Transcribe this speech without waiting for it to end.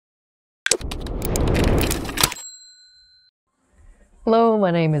Hello, my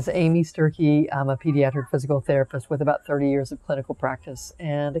name is Amy Sturkey. I'm a pediatric physical therapist with about 30 years of clinical practice,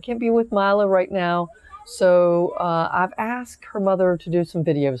 and I can't be with Myla right now, so I've asked her mother to do some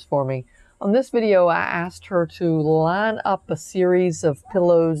videos for me. On this video, I asked her to line up a series of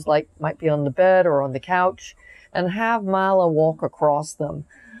pillows, like might be on the bed or on the couch, and have Myla walk across them.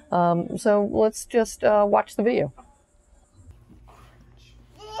 So let's just watch the video.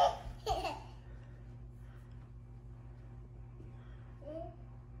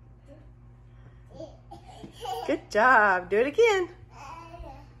 Good job. Do it again.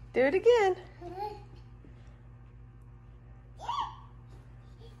 Do it again.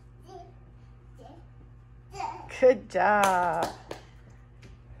 Good job.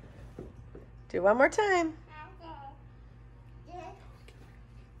 Do one more time.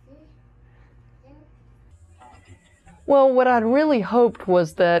 Well, what I'd really hoped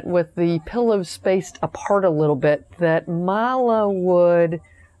was that with the pillows spaced apart a little bit, that Myla would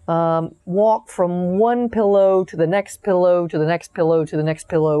walk from one pillow to the next pillow to the next pillow to the next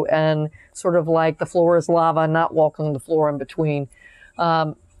pillow, and sort of like the floor is lava, not walk on the floor in between.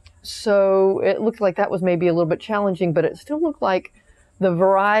 So it looked like that was maybe a little bit challenging, but it still looked like the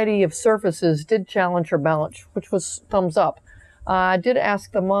variety of surfaces did challenge her balance, which was thumbs up. I did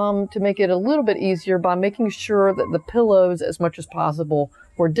ask the mom to make it a little bit easier by making sure that the pillows, as much as possible,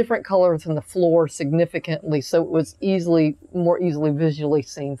 were different colors than the floor significantly, so it was more easily visually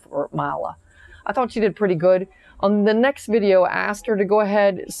seen for Myla. I thought she did pretty good. On the next video, I asked her to go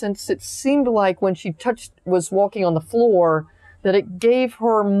ahead, since it seemed like when she was walking on the floor, that it gave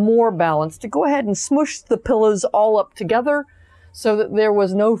her more balance, to go ahead and smush the pillows all up together so that there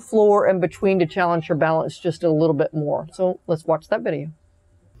was no floor in between to challenge her balance just a little bit more. So let's watch that video.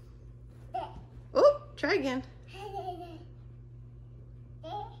 Oh, try again.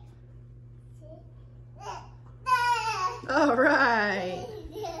 All right.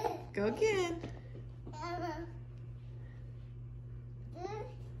 Go again.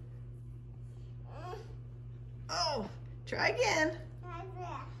 Oh, try again.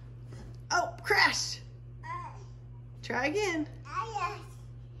 Oh, crash. Try again.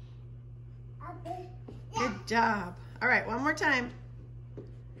 Good job. All right, one more time.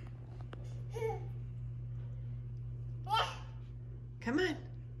 Come on.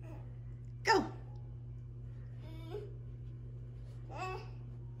 Go.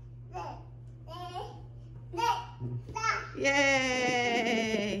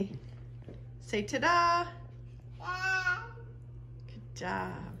 Yay. Say ta-da. Good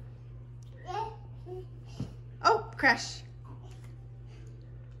job. Oh, crash.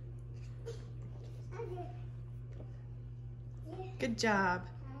 Good job.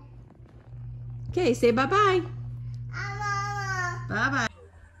 Okay, say bye-bye. Bye-bye.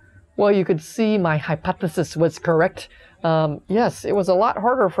 Well, you could see my hypothesis was correct. Yes, it was a lot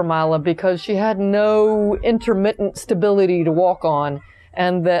harder for Myla because she had no intermittent stability to walk on,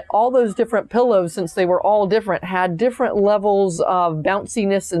 and that all those different pillows, since they were all different, had different levels of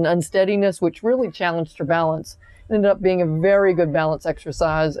bounciness and unsteadiness, which really challenged her balance. It ended up being a very good balance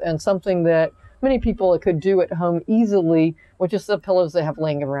exercise and something that many people could do at home easily with just the pillows they have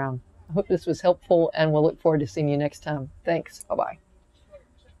laying around. I hope this was helpful, and we'll look forward to seeing you next time. Thanks. Bye-bye.